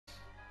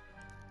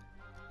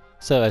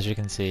So as you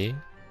can see,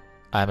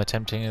 I am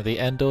attempting the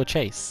Endor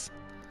chase.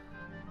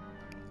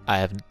 I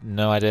have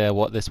no idea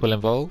what this will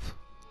involve,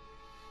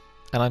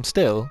 and I'm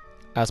still,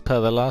 as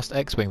per the last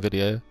X-Wing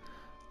video,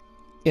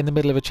 in the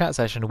middle of a chat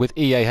session with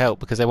EA help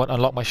because they won't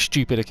unlock my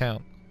stupid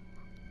account.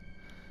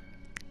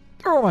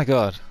 Oh my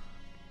god.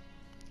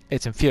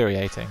 It's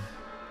infuriating.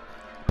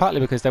 Partly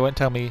because they won't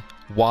tell me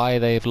why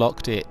they've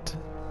locked it.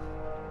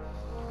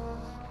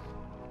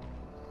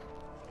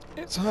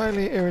 It's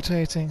highly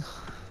irritating.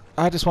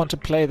 I just want to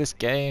play this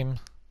game.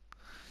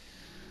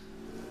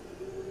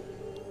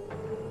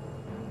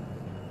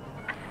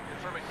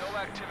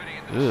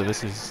 Ooh,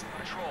 this is...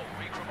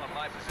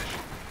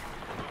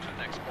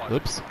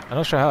 Oops, I'm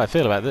not sure how I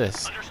feel about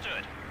this.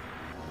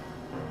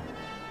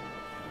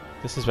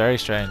 This is very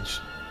strange.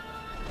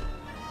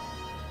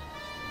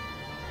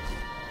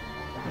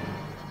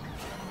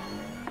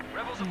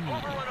 Rebels have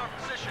overrun our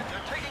position.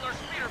 They're taking our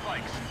speeder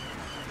bikes.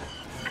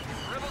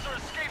 Rebels are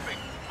escaping.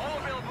 All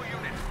available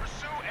units,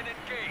 pursue and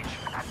engage.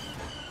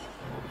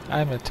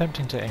 I'm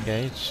attempting to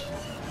engage.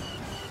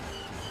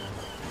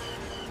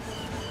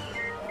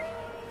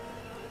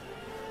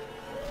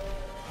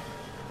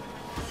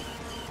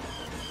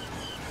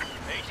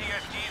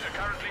 ATSGs are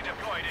currently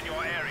deployed in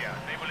your area.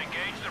 They will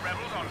engage the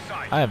rebels on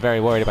site. I am very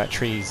worried about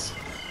trees.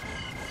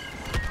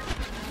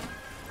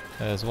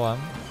 There's one.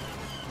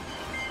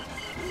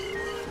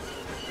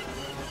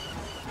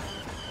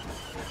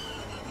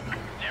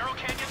 Narrow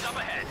canyons up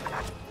ahead.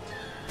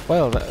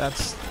 Well,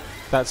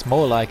 that's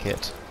more like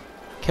it.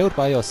 Killed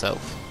by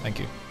yourself. Thank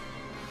you.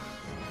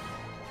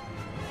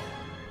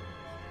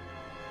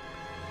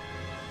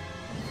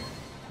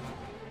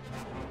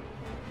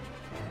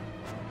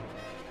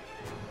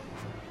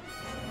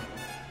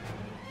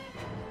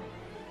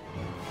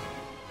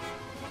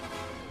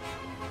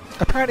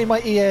 Apparently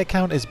my EA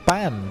account is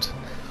banned.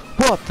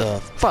 What the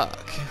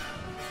fuck?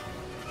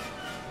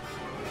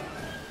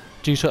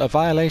 Due to a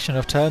violation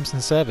of terms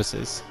and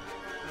services.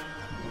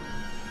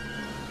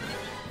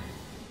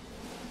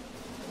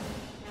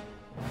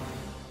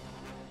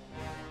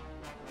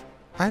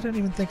 I don't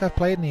even think I've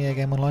played an EA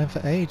game online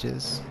for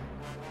ages.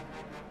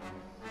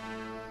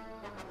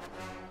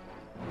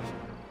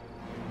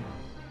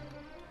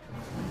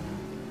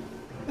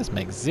 This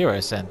makes zero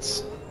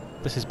sense.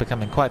 This is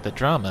becoming quite the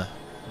drama.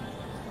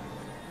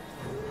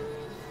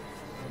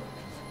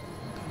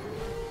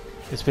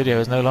 This video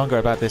is no longer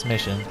about this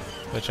mission,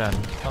 which I'm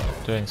not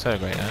doing so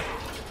great at.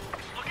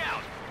 Look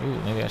out. Ooh,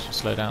 maybe I should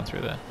slow down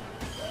through there.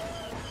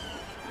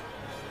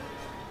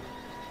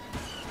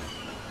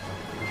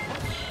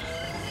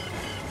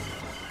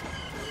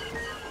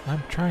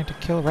 I'm trying to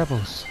kill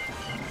rebels.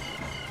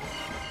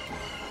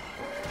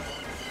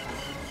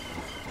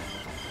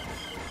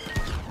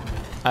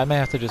 I may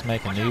have to just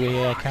make a new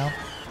EA account,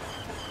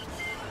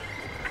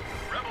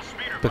 Rebel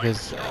speeder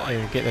because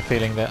I get the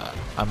feeling that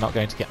I'm not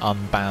going to get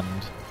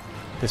unbanned,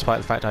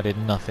 despite the fact I did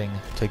nothing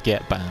to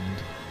get banned.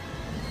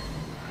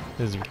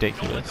 This is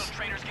ridiculous.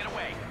 trainers get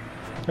away.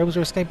 Rebels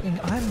are escaping.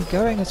 I'm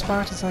going as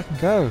fast as I can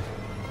go.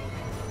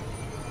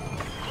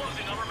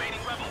 Closing on remaining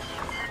rebels.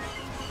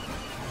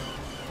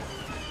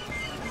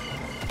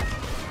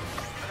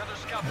 Another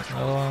scout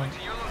patrol is moving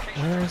to your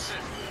location Where to is... assist.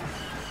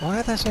 Why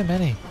are there so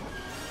many?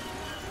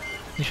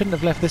 You shouldn't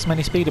have left this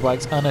many speeder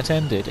bikes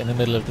unattended in the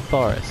middle of the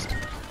forest.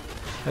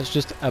 That's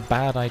just a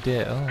bad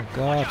idea. Oh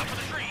god. Watch out for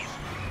the trees.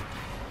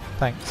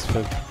 Thanks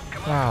for...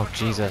 Oh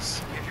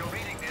Jesus. If you're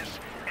reading this,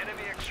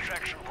 enemy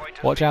extraction point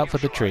has Watch been out for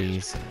the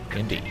neutralized. trees.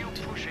 Indeed.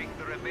 Continue pushing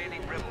the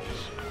remaining rebels.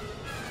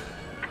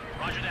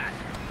 Roger that.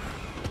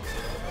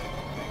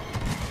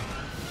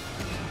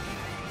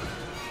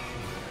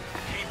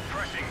 Keep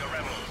pressing the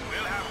rebels.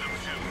 We'll have them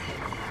soon.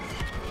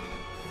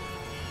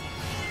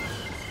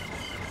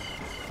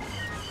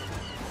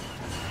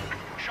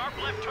 Sharp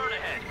left turn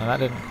ahead. Now that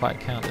didn't quite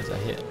count as a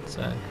hit,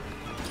 so...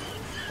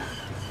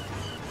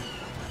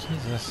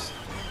 Jesus.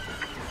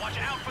 Watch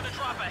out for the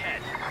drop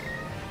ahead.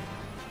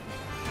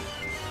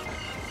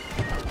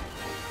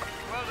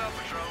 Well done,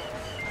 patrol.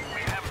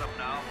 We have them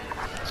now.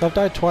 So I've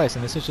died twice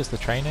and this is just the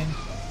training?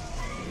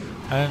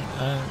 I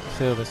don't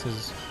feel this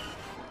is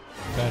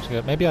going to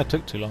go... Maybe I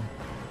took too long.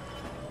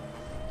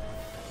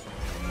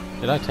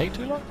 Did I take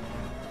too long?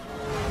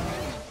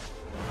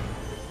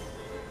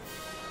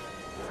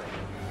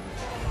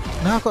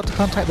 Now I've got to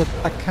contact the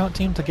account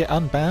team to get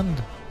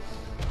unbanned.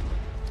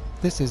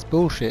 This is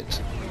bullshit.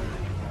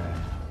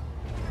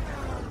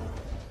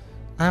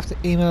 I have to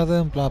email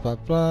them, blah blah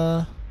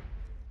blah.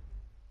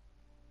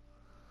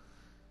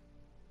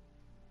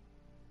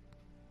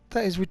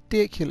 That is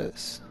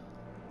ridiculous.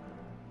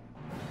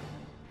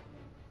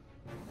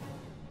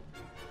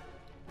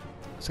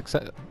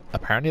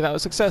 Apparently that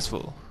was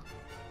successful.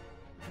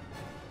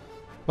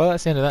 Well,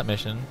 that's the end of that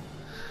mission.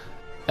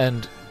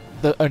 And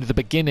only the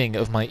beginning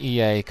of my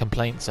EA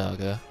complaint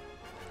saga.